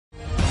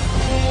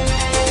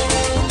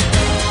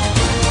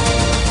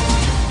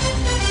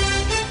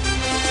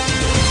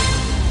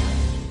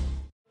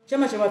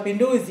Chama cha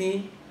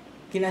Mapinduzi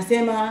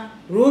kinasema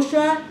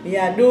rushwa ni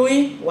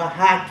adui wa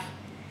haki.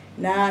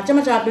 Na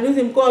Chama cha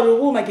Mapinduzi mkoa wa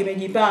Ruvuma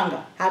kimejipanga.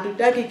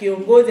 Hatutaki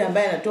kiongozi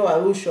ambaye anatoa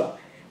rushwa.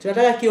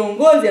 Tunataka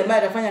kiongozi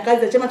ambaye atafanya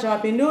kazi za Chama cha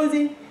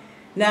Mapinduzi,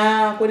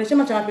 na kwenye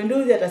Chama cha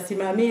Mapinduzi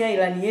atasimamia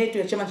ilani yetu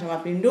ya Chama cha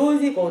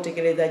Mapinduzi kwa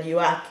utekelezaji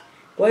wake.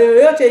 Kwa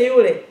hiyo yote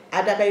yule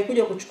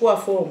atakayekuja kuchukua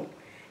fomu,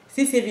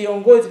 sisi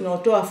viongozi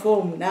tunaotoa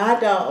fomu na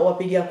hata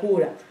wapiga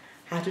kura,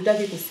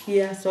 hatutaki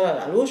kusikia swala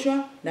la rushwa,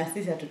 na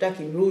sisi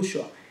hatutaki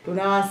rushwa.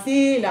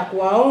 Tunawasihi na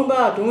kuwaomba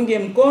watuunge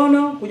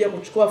mkono kuja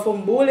kuchukua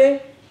fomu bure.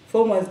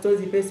 Fomu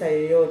hazitozi pesa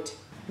yoyote.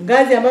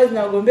 Ngazi ambazo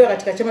zinagombea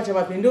katika Chama cha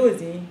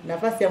Mapinduzi: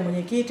 nafasi ya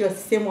mwenyekiti wa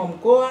CCM wa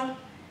mkoa,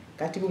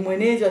 katibu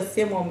mwenezi wa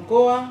CCM wa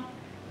mkoa,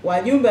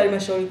 wajumbe wa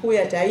halmashauri kuu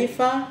ya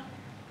taifa,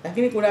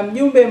 lakini kuna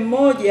mjumbe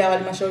mmoja wa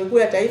halmashauri kuu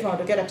ya taifa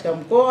anatokea katika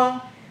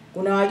mkoa,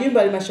 kuna wajumbe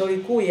wa halmashauri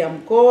kuu ya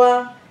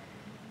mkoa,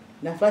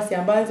 nafasi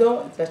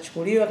ambazo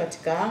zitachukuliwa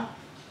katika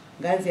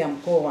ngazi ya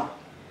mkoa.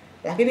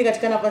 Lakini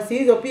katika nafasi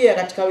hizo pia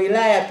katika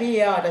wilaya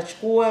pia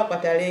watachukua kwa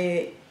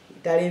tarehe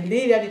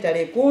 2 hadi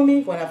tarehe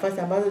 10 kwa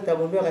nafasi ambazo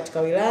zitagombewa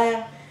katika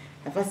wilaya: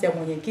 nafasi ya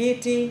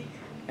mwenyekiti,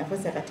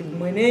 nafasi ya katibu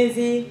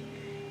mwenezi,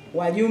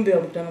 wajumbe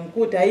wa mkutano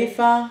mkuu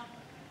taifa,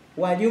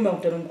 wajumbe wa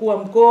mkutano mkuu wa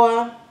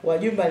mkoa,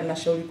 wajumbe wa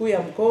halmashauri kuu ya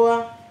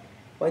mkoa,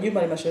 wajumbe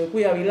wa halmashauri kuu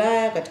ya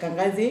wilaya katika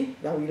ngazi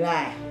za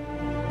wilaya.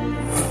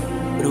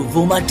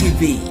 Ruvuma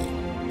TV,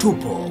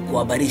 tupo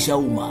kuhabarisha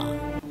umma.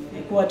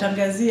 Ni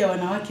kuwatangazia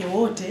wanawake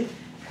wote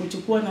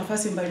kuchukua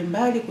nafasi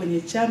mbalimbali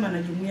kwenye chama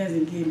na jumuiya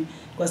zingine,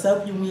 kwa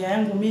sababu jumuiya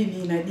yangu mimi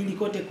inadili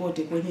kote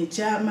kwenye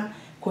chama,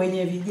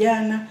 kwenye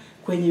vijana,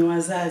 kwenye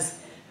wazazi.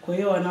 Kwa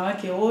hiyo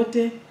wanawake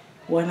wote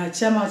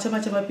wanachama wa Chama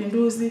cha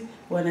Mapinduzi,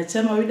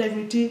 wanachama wa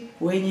UWT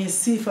wenye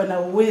sifa na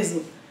uwezo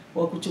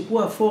wa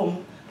kuchukua fomu.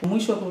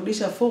 Mwisho wa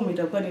kurudisha fomu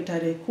itakuwa ni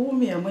tarehe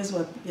 10 ya mwezi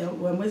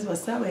wa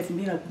 7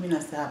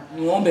 2017.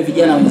 Niombe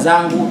vijana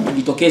wenzangu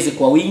tujitokeze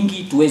kwa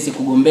wingi tuweze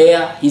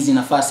kugombea. Hizi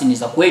nafasi ni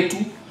za kwetu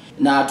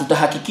na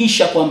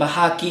tutahakikisha kwamba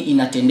haki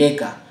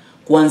inatendeka.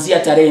 Kuanzia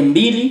tarehe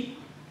 2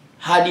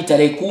 hadi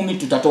tarehe 10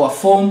 tutatoa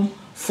fomu.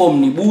 Fomu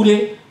ni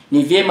bure.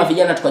 Ni vyema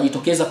vijana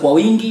tukajitokeza kwa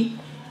wingi.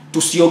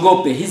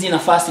 Tusiogope, hizi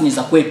nafasi ni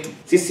za kwetu.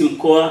 Sisi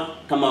mkoa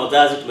kama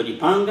wazazi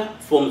tumejipanga,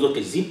 fomu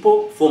zote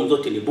zipo, fomu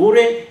zote ni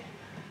bure,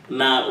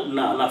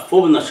 na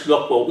fomu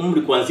zinashikiliwa kwa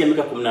umri kuanzia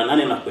miaka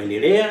 18 na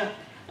kuendelea,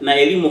 na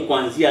elimu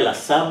kuanzia la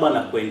 7 na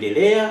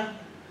kuendelea.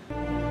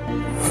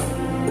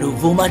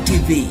 Ruvuma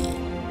TV,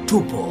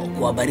 tupo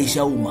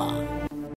kuhabarisha umma.